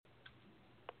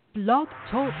Blog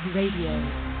Talk Radio.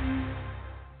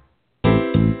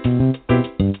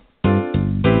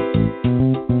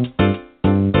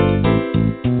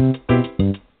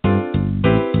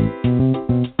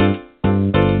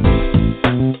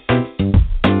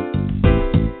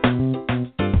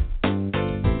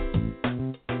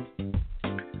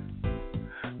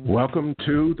 Welcome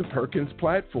to the Perkins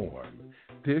Platform.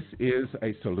 This is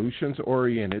a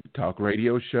solutions-oriented talk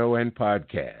radio show and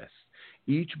podcast.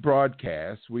 Each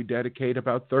broadcast, we dedicate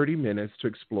about 30 minutes to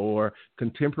explore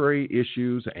contemporary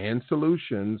issues and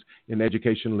solutions in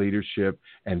education leadership,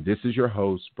 and this is your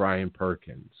host, Brian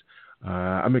Perkins.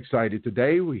 I'm excited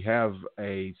today. We have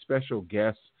a special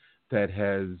guest that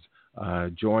has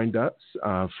joined us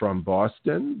from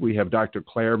Boston. We have Dr.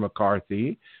 Claire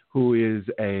McCarthy, who is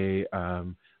a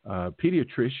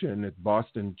pediatrician at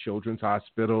Boston Children's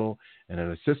Hospital and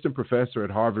an assistant professor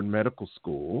at Harvard Medical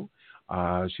School.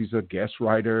 She's a guest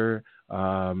writer,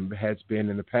 has been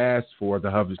in the past for the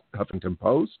Huffington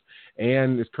Post,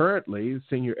 and is currently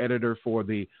senior editor for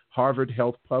the Harvard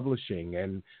Health Publishing,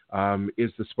 and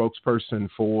is the spokesperson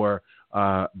for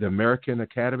the American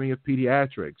Academy of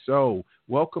Pediatrics. So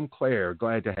welcome, Claire.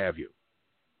 Glad to have you.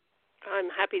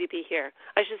 I'm happy to be here.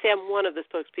 I should say I'm one of the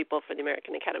spokespeople for the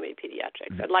American Academy of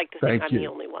Pediatrics. I'd like to think I'm the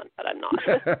only one, but I'm not.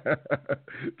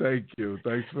 Thank you.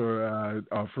 Thanks for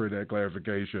offering that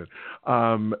clarification.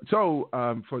 So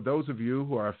for those of you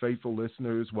who are faithful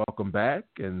listeners, welcome back,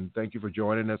 and thank you for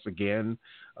joining us again,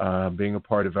 being a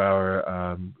part of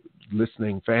our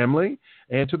listening family.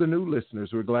 And to the new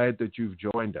listeners, we're glad that you've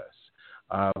joined us.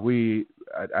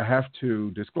 I have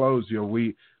to disclose,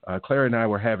 Claire and I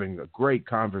were having a great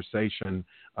conversation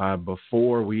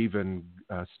before we even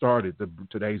started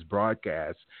today's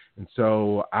broadcast. And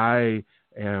so I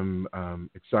am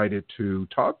excited to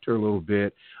talk to her a little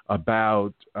bit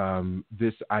about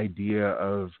this idea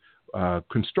of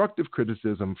constructive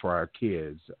criticism for our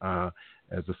kids.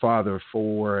 As a father of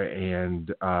four,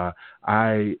 and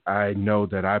I know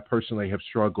that I personally have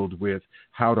struggled with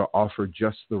how to offer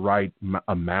just the right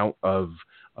amount of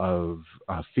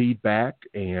feedback,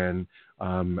 and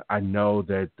I know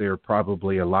that there are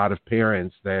probably a lot of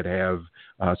parents that have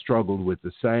struggled with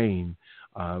the same.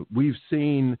 We've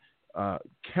seen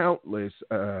countless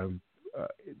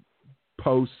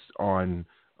posts on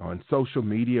social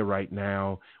media right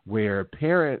now where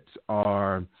parents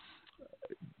are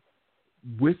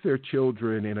with their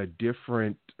children in a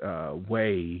different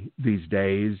way these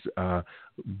days,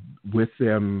 with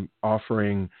them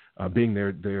offering, being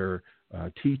their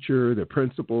teacher, their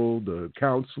principal, the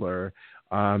counselor,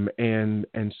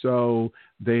 and so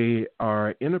they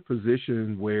are in a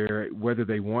position where, whether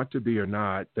they want to be or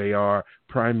not, they are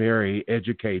primary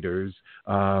educators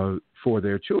for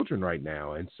their children right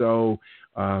now. And so,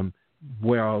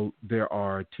 while there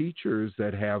are teachers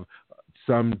that have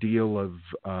some deal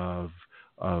of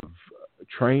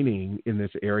training in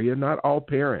this area, not all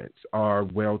parents are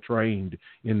well trained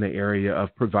in the area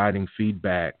of providing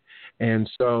feedback. And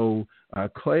so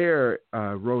Claire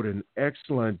wrote an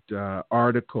excellent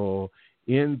article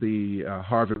in the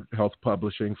Harvard Health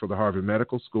Publishing for the Harvard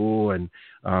Medical School, and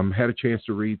had a chance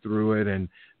to read through it, and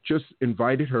just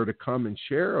invited her to come and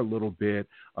share a little bit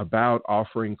about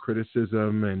offering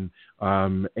criticism. And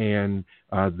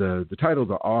the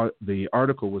title of the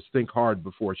article was "Think Hard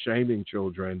Before Shaming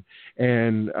Children."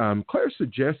 And Claire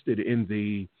suggested in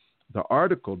the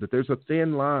article that there's a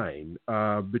thin line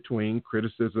between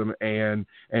criticism and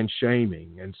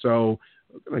shaming. And so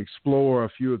we're going to explore a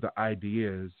few of the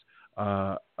ideas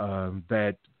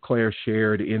that Claire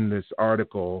shared in this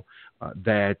article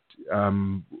that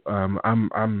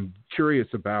I'm curious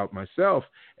about myself.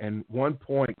 And one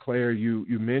point, Claire, you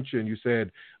mentioned, you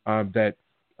said that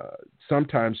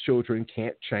sometimes children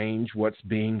can't change what's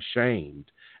being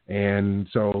shamed. And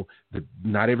so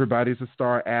not everybody's a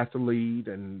star athlete,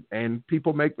 and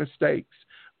people make mistakes.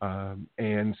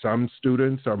 And some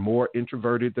students are more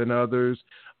introverted than others.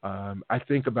 I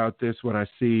think about this when I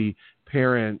see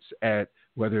parents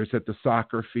whether it's at the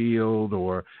soccer field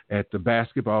or at the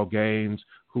basketball games,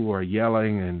 who are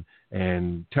yelling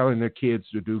and telling their kids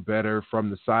to do better from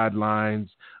the sidelines.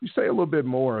 You say a little bit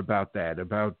more about that,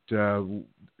 about the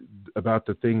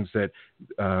things that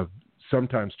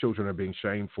sometimes children are being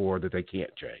shamed for that they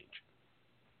can't change.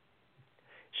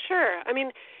 Sure. I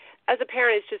mean, as a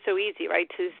parent, it's just so easy, right,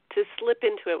 to slip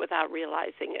into it without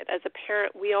realizing it. As a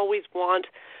parent, we always want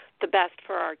the best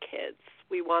for our kids.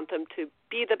 We want them to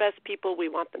be the best people. We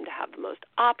want them to have the most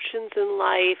options in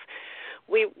life.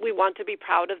 We want to be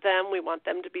proud of them. We want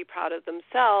them to be proud of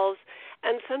themselves.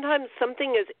 And sometimes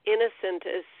something as innocent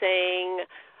as saying,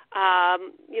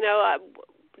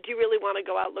 do you really want to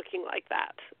go out looking like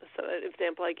that? an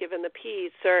example I give in the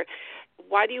piece, or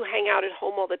why do you hang out at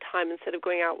home all the time instead of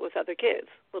going out with other kids?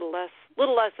 A little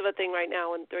less of a thing right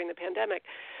now and during the pandemic.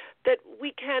 That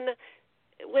we can,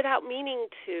 without meaning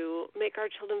to, make our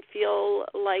children feel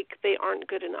like they aren't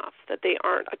good enough, that they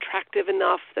aren't attractive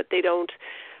enough, that they don't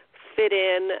fit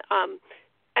in.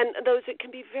 And those, it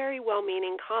can be very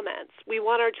well-meaning comments. We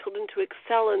want our children to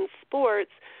excel in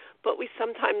sports, but we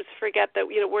sometimes forget that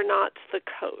we're not the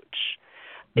coach.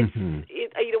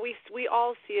 We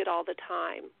all see it all the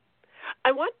time.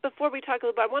 Before we talk a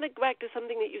little bit, I want to go back to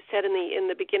something that you said in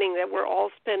the beginning, that we're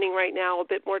all spending right now a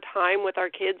bit more time with our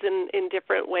kids in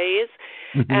different ways,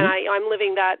 and I'm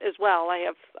living that as well. I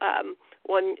have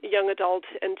one young adult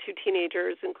and two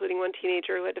teenagers, including one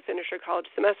teenager who had to finish her college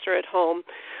semester at home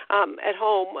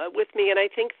with me. And I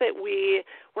think that we're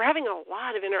having a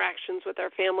lot of interactions with our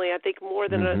family, I think more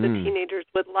than the teenagers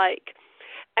would like.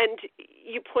 And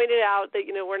you pointed out that,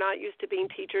 we're not used to being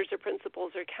teachers or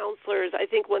principals or counselors. I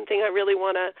think one thing I really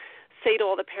want to say to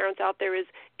all the parents out there is,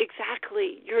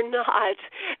 exactly, you're not.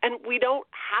 And we don't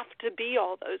have to be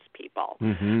all those people.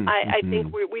 I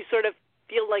think we sort of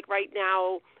feel like right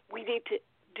now we need to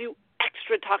do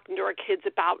extra talking to our kids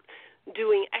about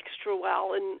doing extra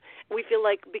well. And we feel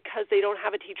like because they don't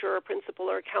have a teacher or a principal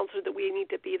or a counselor that we need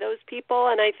to be those people.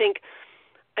 And I think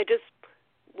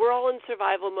we're all in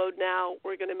survival mode now.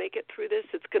 We're going to make it through this.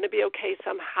 It's going to be okay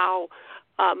somehow.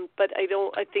 But I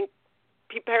think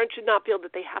parents should not feel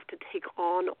that they have to take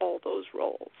on all those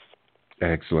roles.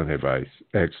 Excellent advice.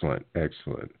 Excellent.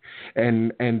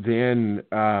 And then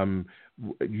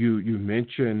you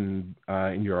mentioned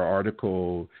in your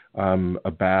article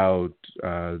about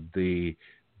the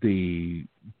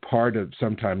part of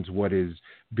sometimes what is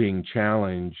being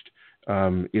challenged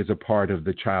is a part of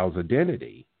the child's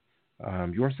identity.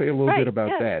 You want to say a little bit about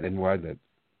that and why that?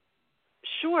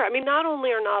 Sure. I mean, not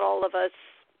only are not all of us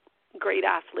great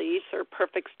athletes or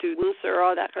perfect students or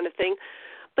all that kind of thing,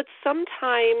 but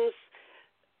sometimes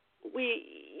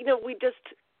we just,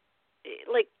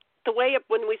 like the way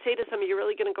when we say to somebody, you're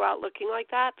really going to go out looking like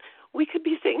that, we could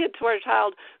be saying it to our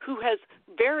child who has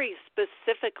very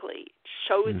specifically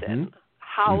chosen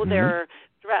how they're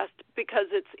dressed because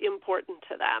it's important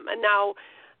to them. And now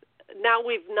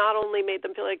we've not only made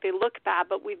them feel like they look bad,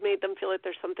 but we've made them feel like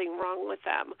there's something wrong with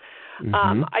them.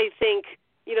 I think,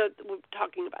 we're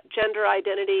talking about gender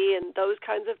identity and those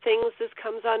kinds of things this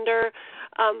comes under.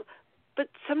 But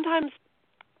sometimes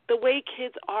the way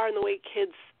kids are and the way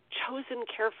kids chosen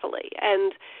carefully,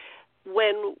 and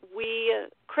when we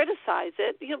criticize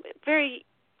it, very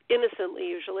innocently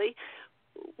usually,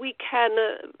 we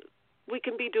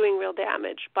can be doing real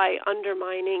damage by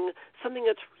undermining something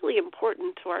that's really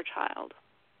important to our child.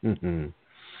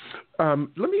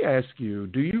 Let me ask you: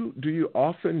 do you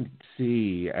often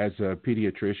see, as a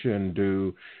pediatrician,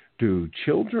 do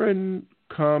children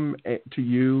come to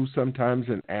you sometimes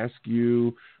and ask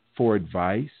you for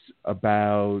advice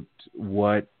about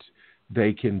what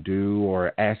they can do,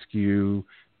 or ask you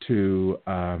to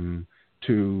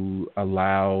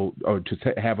allow or to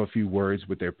have a few words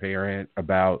with their parent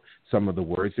about some of the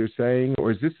words they're saying?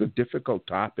 Or is this a difficult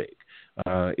topic?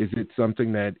 Is it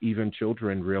something that even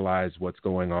children realize what's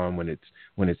going on when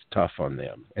it's tough on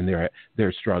them and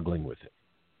they're struggling with it?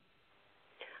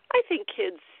 I think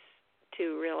kids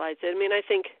do realize it. I mean, I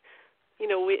think,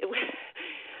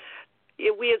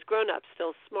 we as grown-ups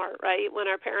feel smart, right? When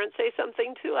our parents say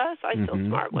something to us, I feel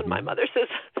smart when my mother says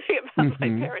something about my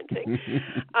parenting.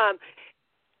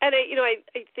 And I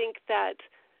think that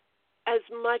as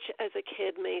much as a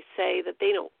kid may say that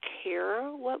they don't care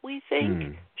what we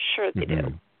think, sure they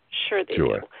do. Sure they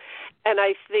do. And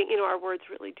I think, our words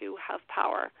really do have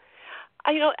power.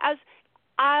 I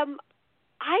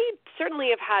certainly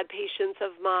have had patients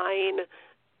of mine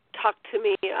talk to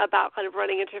me about kind of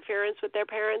running interference with their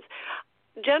parents.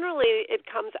 Generally, it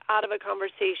comes out of a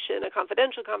conversation, a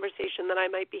confidential conversation that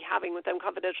I might be having with them.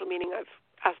 Confidential meaning I've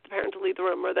asked the parent to leave the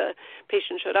room, or the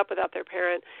patient showed up without their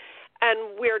parent.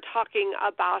 And we're talking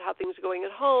about how things are going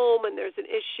at home, and there's an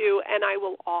issue, and I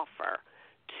will offer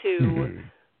to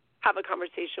have a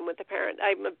conversation with the parent.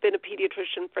 I've been a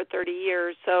pediatrician for 30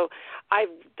 years, so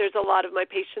there's a lot of my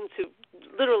patients who've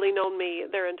literally known me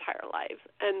their entire lives.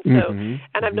 And so,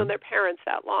 and I've known their parents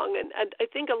that long. And I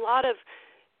think a lot of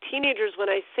teenagers, when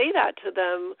I say that to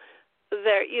them,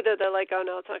 they're like, oh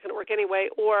no, it's not going to work anyway,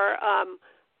 or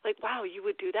like, wow, you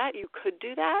would do that? You could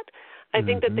do that? I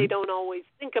think that they don't always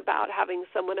think about having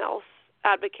someone else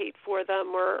advocate for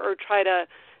them or try to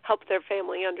help their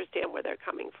family understand where they're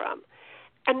coming from.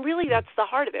 And really, that's the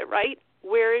heart of it, right?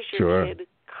 Where is your kid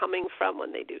coming from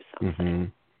when they do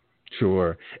something?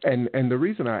 Sure. And the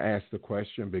reason I asked the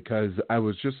question, because I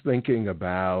was just thinking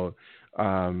about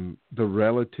the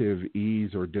relative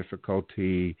ease or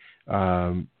difficulty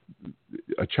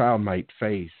a child might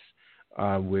face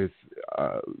with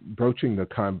broaching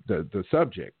the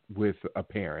subject with a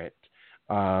parent,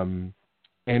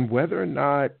 and whether or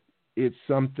not it's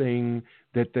something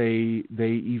that they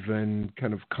even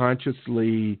kind of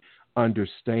consciously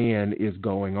understand is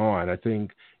going on. I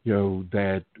think,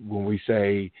 that when we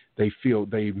say they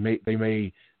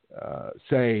may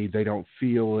say they don't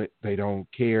feel it, they don't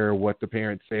care what the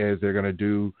parent says, they're going to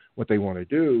do what they want to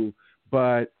do,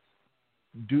 but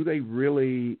do they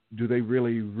really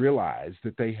realize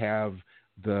that they have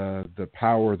the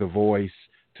power, the voice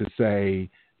to say,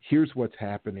 here's what's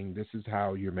happening, this is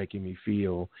how you're making me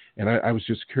feel? And I was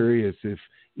just curious if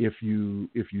you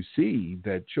see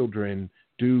that children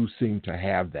do seem to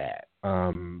have that.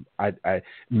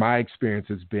 My experience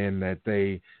has been that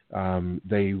they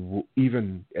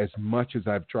even as much as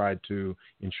I've tried to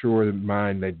ensure in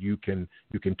mind that you can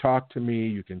talk to me,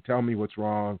 you can tell me what's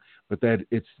wrong, but that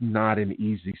it's not an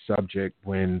easy subject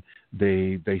when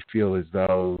they feel as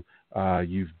though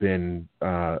you've been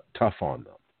tough on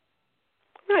them.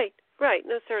 Right.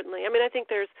 No, certainly. I mean, I think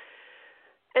a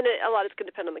lot is going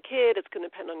to depend on the kid. It's going to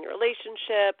depend on your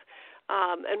relationship.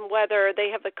 And whether they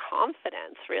have the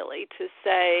confidence really to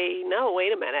say, no,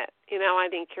 wait a minute, I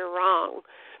think you're wrong.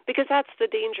 Because that's the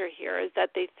danger here, is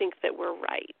that they think that we're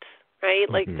right?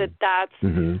 Like that's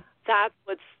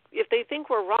what's, if they think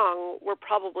we're wrong, we're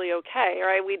probably okay,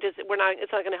 right? It's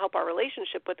not going to help our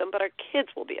relationship with them, but our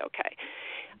kids will be okay.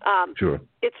 Sure.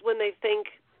 It's when they think,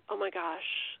 oh my gosh,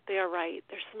 they are right,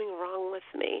 there's something wrong with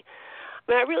me.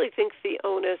 I mean, I really think the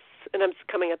onus, and I'm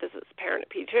coming at this as a parent, a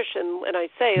pediatrician, and I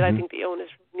say that I think the onus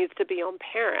needs to be on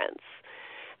parents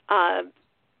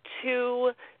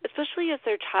to, especially as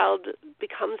their child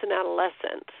becomes an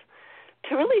adolescent,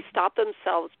 to really stop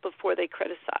themselves before they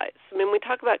criticize. I mean, we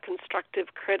talk about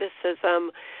constructive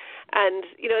criticism, and,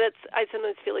 I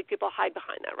sometimes feel like people hide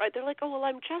behind that, right? They're like, oh, well,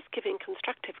 I'm just giving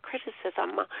constructive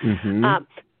criticism.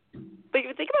 But if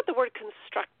you think about the word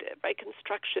constructive, right,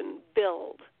 construction,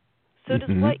 build. So does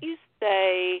what you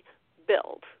say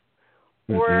build,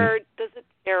 or does it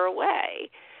tear away?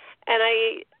 And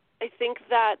I think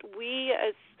that we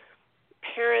as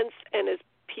parents and as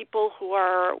people who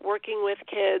are working with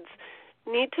kids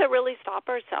need to really stop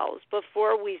ourselves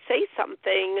before we say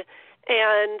something.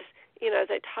 And, as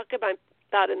I talk about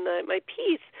that in my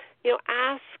piece,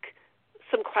 ask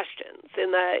some questions.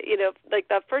 In like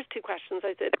the first two questions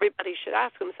I said everybody should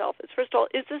ask themselves is, first of all,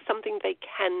 is this something they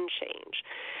can change?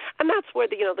 And that's where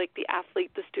the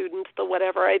athlete, the student, the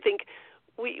whatever, I think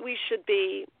we shouldn't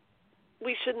be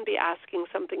asking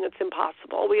something that's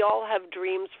impossible. We all have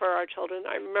dreams for our children.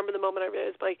 I remember the moment I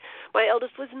realized my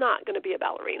eldest was not going to be a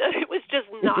ballerina. It was just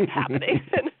not happening.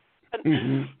 And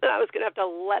I was going to have to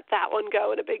let that one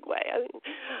go in a big way.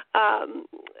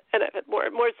 And I've had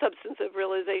more substantive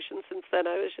realizations since then.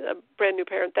 I was a brand new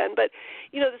parent then. But,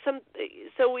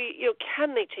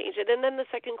 can they change it? And then the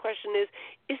second question is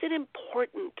it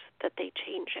important that they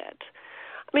change it?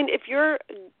 I mean, if you're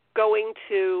going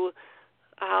to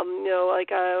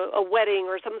like a wedding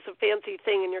or some fancy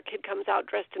thing and your kid comes out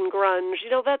dressed in grunge,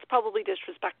 that's probably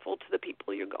disrespectful to the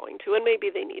people you're going to, and maybe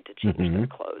they need to change their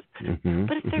clothes.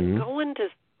 But if they're going to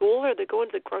school or they're going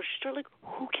to the grocery store, like,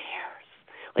 who cares?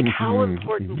 Like, how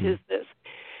important is this?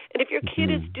 And if your kid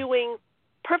is doing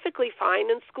perfectly fine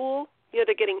in school, they're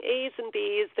getting A's and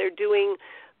B's, they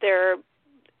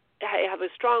have a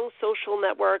strong social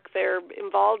network, they're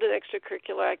involved in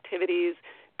extracurricular activities,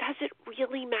 does it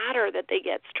really matter that they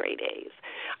get straight A's?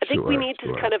 I think we need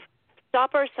to kind of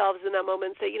stop ourselves in that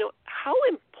moment and say, how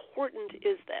important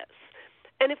is this?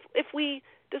 And if we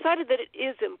decided that it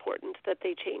is important that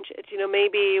they change it,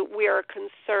 maybe we are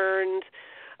concerned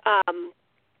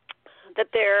that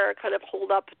they're kind of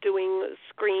holed up doing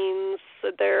screens,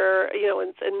 that they're,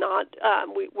 and not,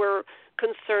 we're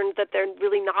concerned that they're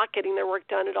really not getting their work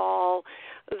done at all,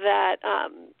 that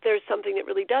there's something that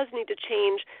really does need to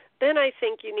change. Then I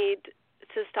think you need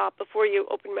to stop before you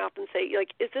open your mouth and say,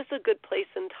 like, is this a good place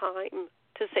and time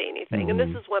to say anything? And this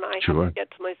is when I have to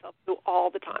get to myself all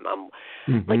the time. I'm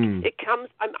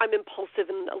I'm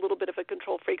impulsive and a little bit of a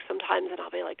control freak sometimes, and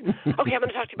I'll be like, okay, I'm going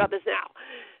to talk to you about this now.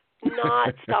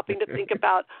 Not stopping to think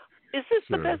about, is this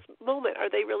the best moment?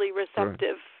 Are they really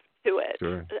receptive to it?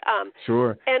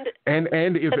 Sure. And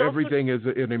if everything is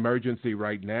an emergency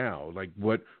right now, like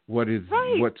what's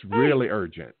really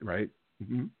urgent, right?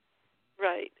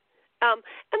 Right. And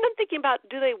then thinking about,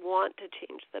 do they want to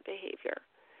change the behavior?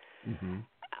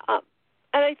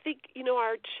 And I think,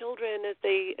 our children, as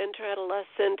they enter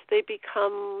adolescence, they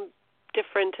become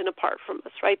different and apart from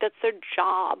us, right? That's their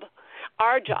job.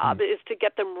 Our job is to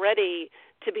get them ready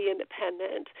to be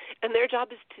independent, and their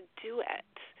job is to do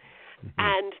it.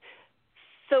 And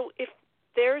so if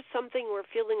there's something we're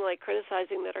feeling like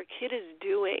criticizing that our kid is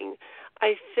doing,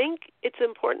 I think it's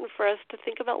important for us to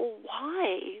think about, well,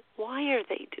 why? Why are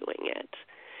they doing it?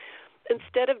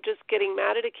 Instead of just getting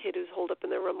mad at a kid who's holed up in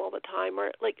their room all the time,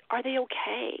 or are they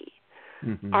okay?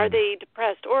 Are they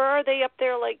depressed? Or are they up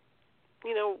there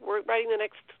we're writing the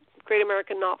next great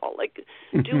American novel?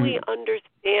 Do we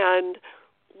understand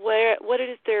where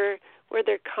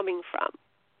they're coming from?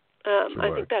 Sure.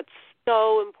 I think that's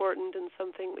so important and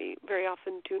something we very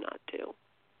often do not do.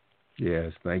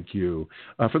 Yes, thank you.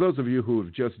 For those of you who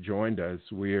have just joined us,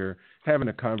 we're having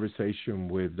a conversation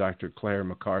with Dr. Claire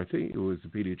McCarthy, who is a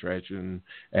pediatrician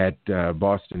at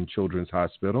Boston Children's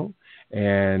Hospital.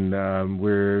 And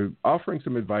we're offering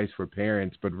some advice for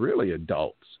parents, but really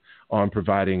adults, on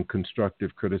providing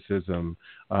constructive criticism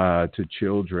to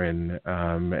children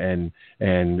and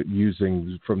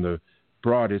using, from the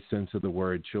broadest sense of the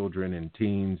word, children and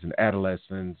teens and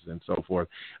adolescents and so forth.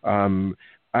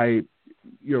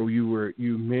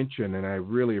 You mentioned, and I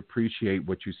really appreciate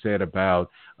what you said about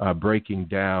breaking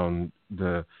down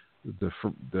the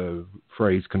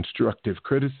phrase constructive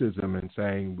criticism and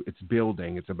saying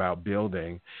it's about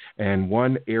building. And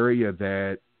one area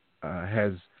that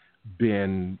has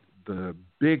been the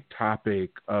big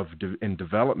topic in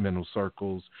developmental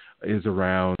circles is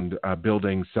around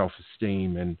building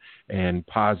self-esteem and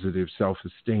positive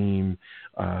self-esteem.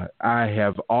 I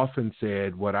have often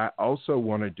said what I also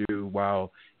want to do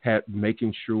while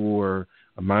making sure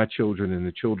my children and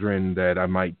the children that I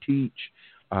might teach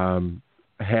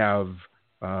have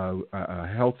a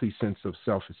healthy sense of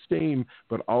self-esteem,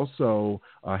 but also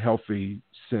a healthy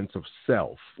sense of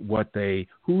self,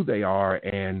 who they are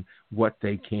and what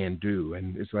they can do.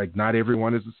 And it's not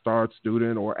everyone is a star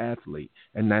student or athlete,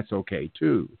 and that's okay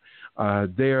too.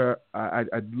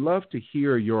 I'd love to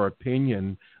hear your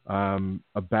opinion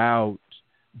about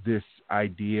this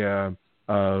idea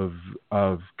of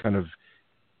kind of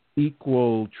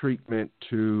equal treatment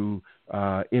to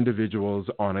individuals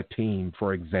on a team,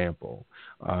 for example,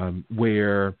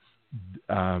 where,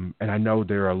 and I know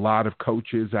there are a lot of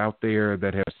coaches out there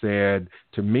that have said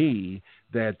to me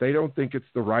that they don't think it's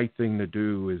the right thing to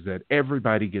do is that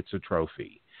everybody gets a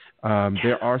trophy.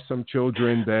 There are some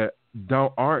children that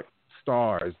aren't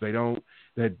stars. They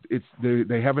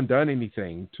haven't done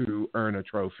anything to earn a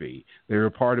trophy. They're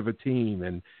a part of a team,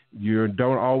 and you're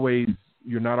not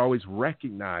always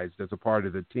recognized as a part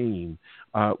of the team.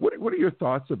 What are your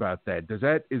thoughts about that?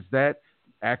 Is that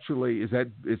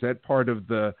part of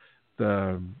the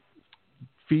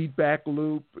feedback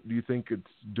loop? Do you think it's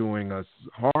doing us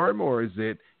harm, or is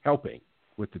it helping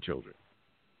with the children?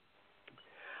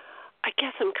 I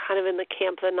guess I'm kind of in the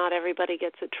camp that not everybody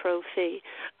gets a trophy.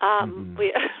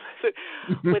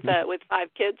 With 5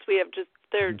 kids,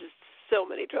 there are just so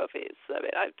many trophies. I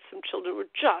mean, some children were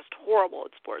just horrible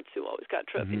at sports who always got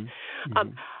trophies.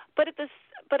 But at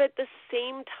the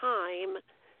same time,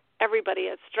 everybody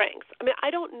has strengths. I mean,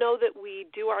 I don't know that we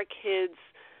do our kids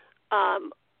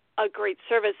a great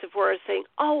service if we're saying,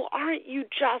 "Oh, aren't you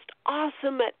just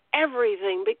awesome at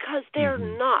everything?" Because they're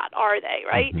not, are they?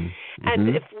 Right? And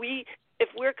if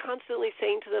we're constantly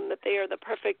saying to them that they are the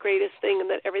perfect, greatest thing, and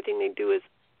that everything they do is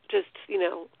just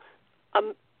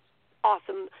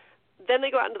awesome, then they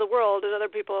go out into the world and other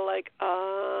people are like,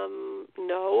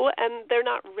 no, and they're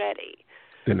not ready.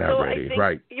 They're not ready, I think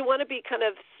right. You want to be kind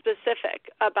of specific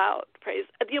about praise.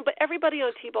 But everybody on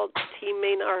a T-ball team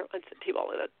I said T-ball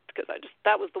because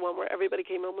that was the one where everybody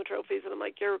came home with trophies, and I'm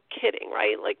like, you're kidding,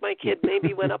 right? Like my kid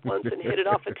maybe went up once and hit it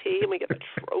off a tee, and we get a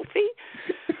trophy.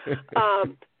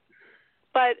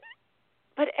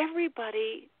 But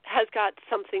everybody has got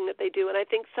something that they do, and I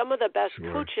think some of the best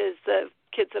coaches, the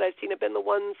kids that I've seen, have been the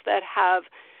ones that have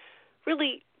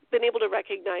really been able to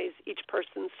recognize each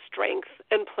person's strength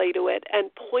and play to it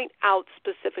and point out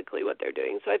specifically what they're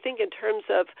doing. So I think in terms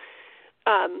of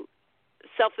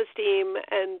self-esteem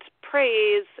and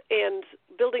praise and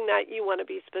building that, you want to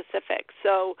be specific.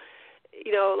 So,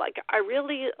 I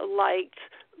really liked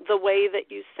the way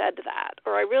that you said that,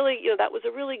 or I really, that was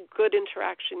a really good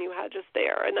interaction you had just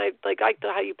there, and I liked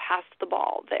how you passed the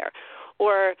ball there,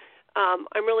 or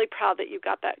I'm really proud that you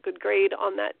got that good grade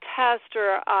on that test,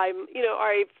 or I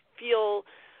feel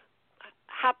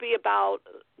happy about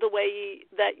the way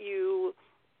that you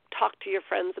talk to your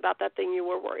friends about that thing you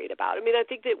were worried about. I mean, I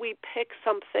think that we pick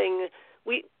something,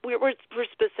 we're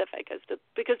specific as to,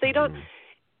 because they don't,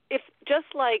 if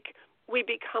just like we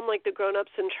become like the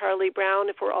grown-ups in Charlie Brown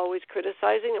if we're always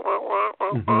criticizing.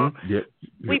 Mm-hmm. Yeah.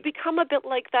 We become a bit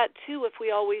like that, too, if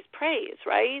we always praise,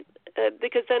 right?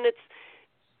 Because then it's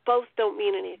both don't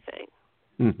mean anything.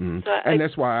 Mm-hmm. So and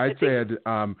that's why I said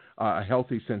a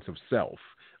healthy sense of self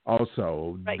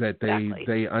also, right, that exactly.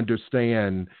 they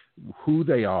understand who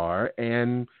they are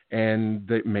and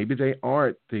that maybe they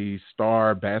aren't the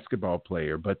star basketball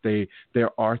player, but there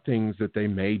are things that they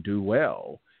may do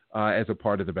well as a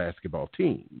part of the basketball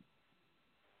team.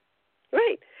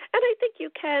 Right. And I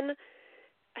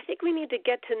think we need to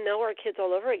get to know our kids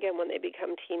all over again when they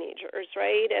become teenagers,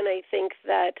 right? And I think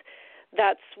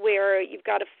that's where you've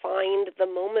got to find the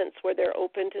moments where they're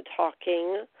open to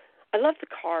talking. I love the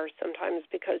car sometimes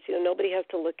because, nobody has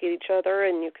to look at each other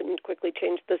and you can quickly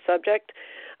change the subject.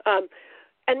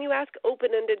 And you ask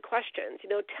open-ended questions,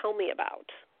 tell me about.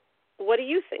 What do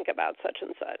you think about such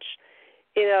and such?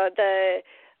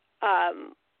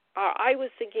 I was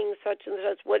thinking such and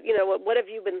such. What have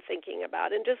you been thinking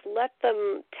about? And just let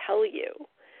them tell you.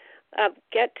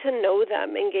 Get to know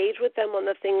them, engage with them on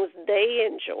the things they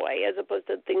enjoy as opposed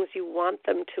to things you want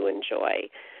them to enjoy.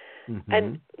 Mm-hmm.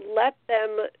 And let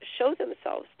them show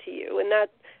themselves to you. And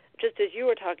that, just as you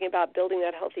were talking about building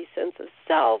that healthy sense of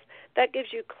self, that gives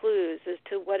you clues as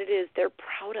to what it is they're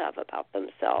proud of about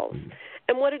themselves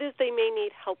and what it is they may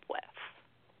need help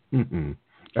with. Mm-hmm.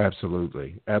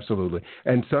 Absolutely.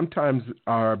 And sometimes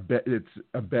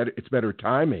it's better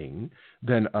timing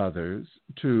than others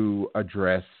to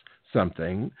address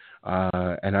something.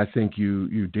 And I think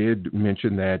you did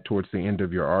mention that towards the end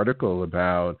of your article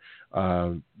about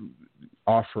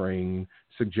offering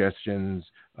suggestions.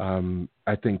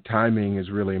 I think timing is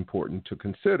really important to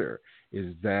consider,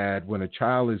 is that when a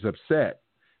child is upset,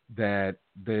 that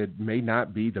may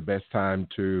not be the best time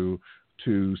to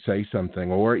say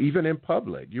something, or even in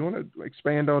public. You want to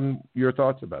expand on your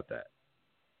thoughts about that?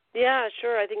 Yeah,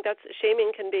 sure. I think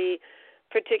shaming can be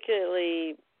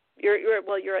particularly, you're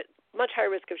at much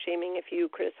higher risk of shaming if you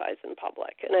criticize in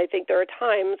public. And I think there are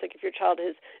times, like if your child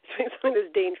is doing something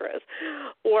that's dangerous,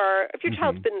 or if your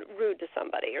child's been rude to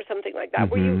somebody or something like that,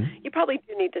 where you probably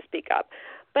do need to speak up.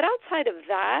 But outside of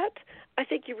that, I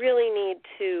think you really need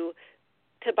to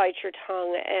bite your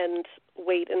tongue and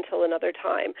wait until another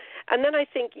time. And then I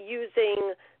think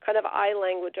using kind of I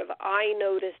language of I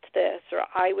noticed this, or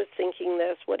I was thinking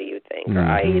this, what do you think?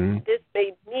 Or this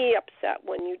made me upset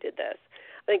when you did this.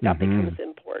 I think that becomes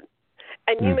important.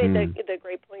 And you made the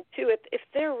great point, too. If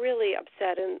they're really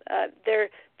upset and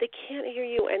they can't hear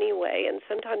you anyway, and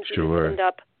sometimes you just end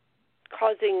up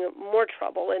causing more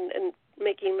trouble and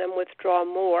making them withdraw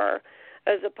more,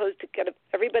 as opposed to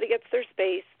everybody gets their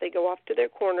space, they go off to their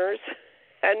corners,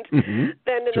 and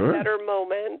then in a better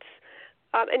moment,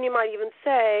 and you might even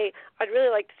say, I'd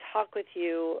really like to talk with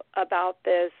you about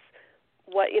this.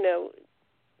 What,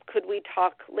 could we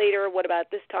talk later? What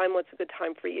about this time? What's a good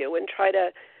time for you? And try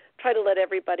to let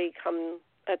everybody come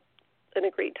at an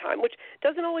agreed time, which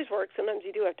doesn't always work. Sometimes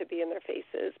you do have to be in their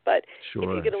faces, but if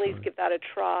you can at least give that a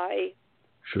try,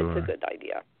 it's a good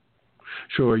idea.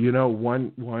 Sure.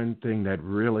 One thing that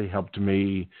really helped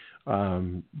me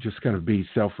just kind of be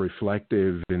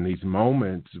self-reflective in these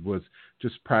moments was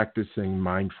just practicing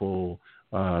mindful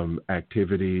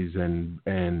activities.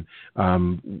 And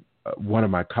one of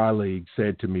my colleagues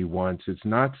said to me once, it's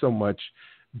not so much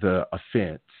the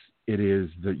offense, it is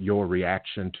your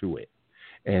reaction to it.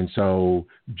 And so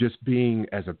just being,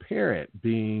 as a parent,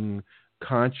 being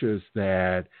conscious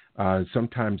that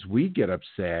sometimes we get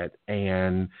upset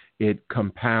and it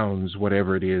compounds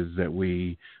whatever it is that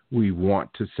we want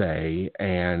to say.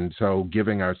 And so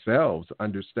giving ourselves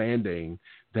understanding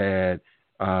that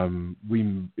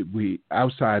we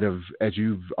outside of, as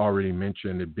you've already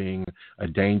mentioned, it being a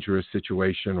dangerous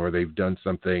situation or they've done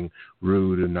something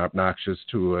rude and obnoxious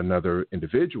to another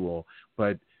individual,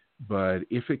 but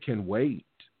if it can wait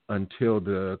until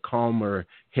the calmer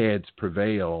heads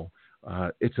prevail,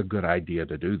 it's a good idea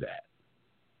to do that.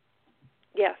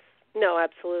 Yes. No,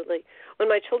 absolutely. When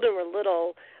my children were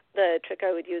little, the trick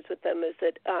I would use with them is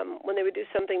that when they would do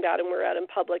something bad and we were out in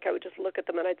public, I would just look at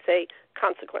them and I'd say,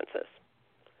 consequences.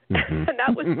 And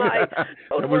that was my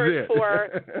code word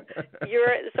for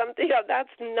you're something, that's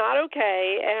not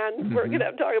okay, and we're going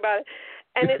to talk about it.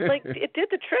 And it did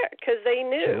the trick because they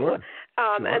knew.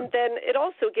 And then it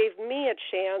also gave me a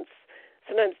chance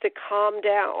sometimes to calm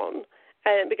down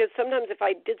And because sometimes if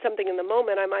I did something in the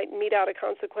moment, I might mete out a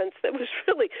consequence that was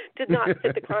really did not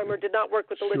fit the crime or did not work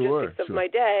with the logistics of my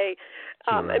day.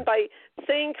 And by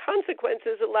saying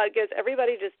consequences, it gives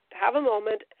everybody just have a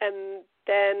moment, and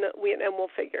then we'll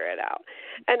figure it out.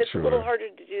 And it's a little harder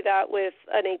to do that with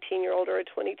an 18-year-old or a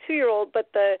 22-year-old, but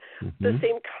the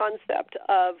same concept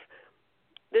of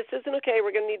this isn't okay,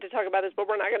 we're going to need to talk about this, but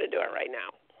we're not going to do it right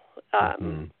now,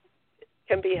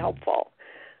 can be helpful.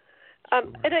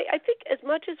 And I think as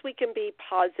much as we can be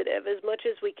positive, as much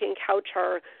as we can couch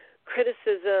our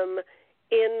criticism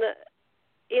in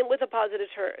with a positive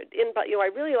turn, I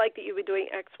really like that you were doing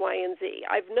X, Y, and Z.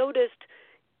 I've noticed,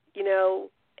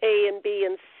 A and B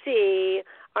and C.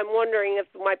 I'm wondering if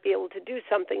we might be able to do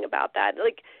something about that.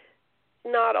 Like,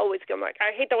 not always go like,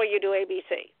 I hate the way you do A, B,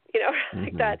 C.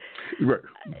 Like that. Right.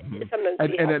 Sometimes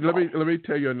and let me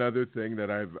tell you another thing that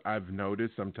I've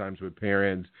noticed sometimes with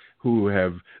parents who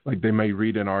have, like, they may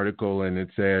read an article and it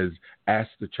says ask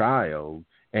the child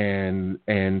and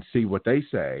see what they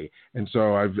say. And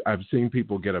so I've seen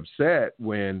people get upset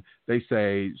when they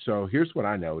say, so here's what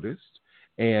I noticed.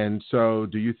 And so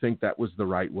do you think that was the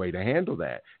right way to handle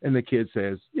that? And the kid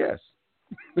says, yes.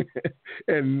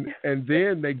 and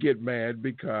then they get mad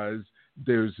because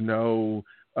there's no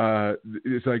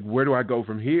it's like, where do I go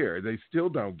from here? They still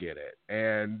don't get it.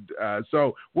 And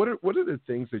so what are the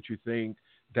things that you think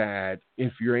that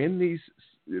if you're in these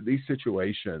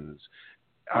situations,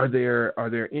 are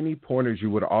there any pointers you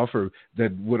would offer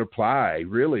that would apply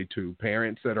really to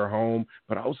parents that are home,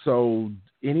 but also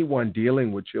anyone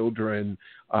dealing with children?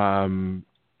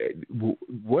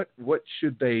 What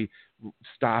should they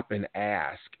stop and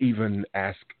even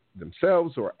ask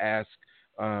themselves or ask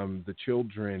the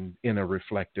children in a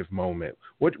reflective moment?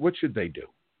 What should they do?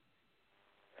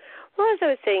 Well, as I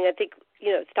was saying, I think,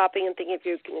 stopping and thinking, if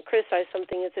you're going to criticize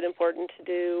something, is it important to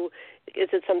do? Is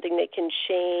it something they can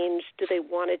change? Do they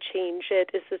want to change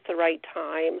it? Is this the right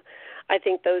time? I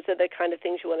think those are the kind of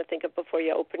things you want to think of before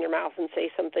you open your mouth and say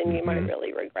something you might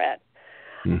really regret.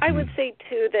 I would say,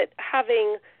 too, that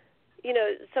having,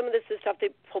 some of this is stuff they've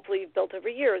hopefully built over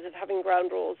years of having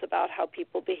ground rules about how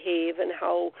people behave and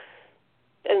how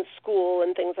in school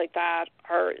and things like that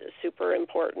are super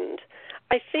important.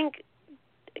 I think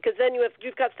because then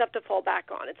you've got stuff to fall back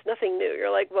on. It's nothing new.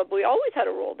 You're like, well, we always had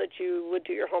a rule that you would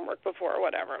do your homework before or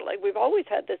whatever. Like, we've always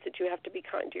had this, that you have to be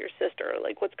kind to your sister.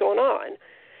 Like, what's going on?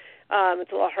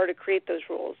 It's a lot harder to create those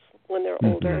rules when they're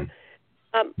older.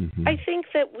 I think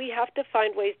that we have to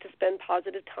find ways to spend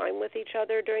positive time with each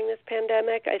other during this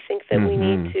pandemic. I think that we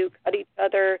need to cut each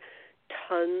other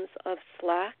tons of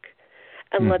slack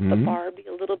and let the bar be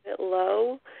a little bit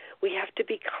low. We have to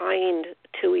be kind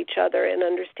to each other and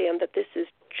understand that this is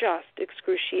just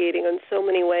excruciating in so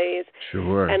many ways.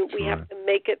 And we have to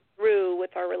make it through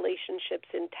with our relationships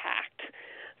intact.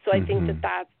 So I think that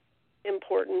that's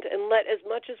important. And as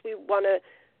much as we want to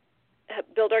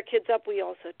build our kids up, we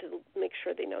also have to make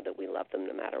sure they know that we love them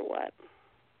no matter what.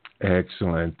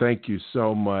 Excellent. Thank you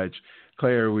so much,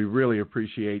 Claire. We really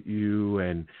appreciate you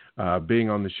and being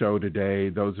on the show today.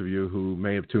 Those of you who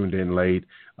may have tuned in late,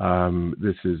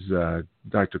 this is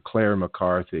Dr. Claire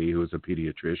McCarthy, who is a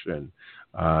pediatrician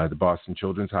at the Boston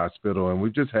Children's Hospital. And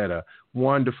we've just had a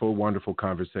wonderful, wonderful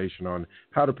conversation on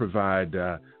how to provide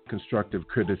constructive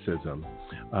criticism.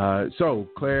 So,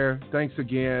 Claire, thanks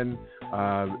again.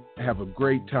 Have a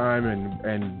great time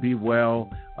and be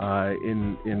well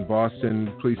in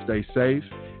Boston. Please stay safe.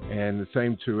 And the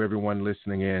same to everyone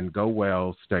listening in. Go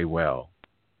well, stay well.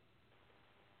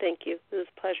 Thank you. It was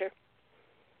a pleasure.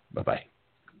 Bye-bye.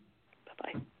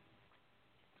 Bye-bye.